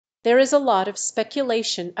There is a lot of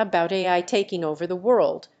speculation about AI taking over the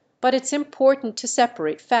world, but it's important to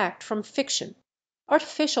separate fact from fiction.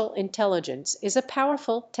 Artificial intelligence is a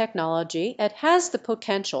powerful technology and has the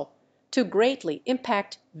potential to greatly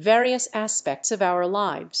impact various aspects of our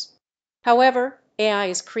lives. However, AI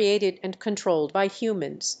is created and controlled by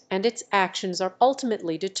humans, and its actions are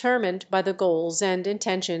ultimately determined by the goals and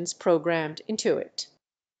intentions programmed into it.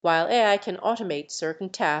 While AI can automate certain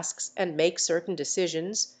tasks and make certain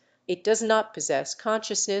decisions, it does not possess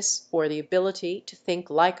consciousness or the ability to think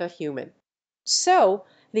like a human. So,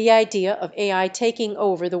 the idea of AI taking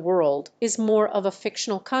over the world is more of a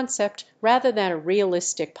fictional concept rather than a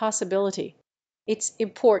realistic possibility. It's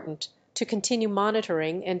important to continue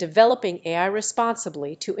monitoring and developing AI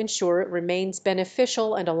responsibly to ensure it remains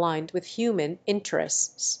beneficial and aligned with human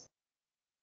interests.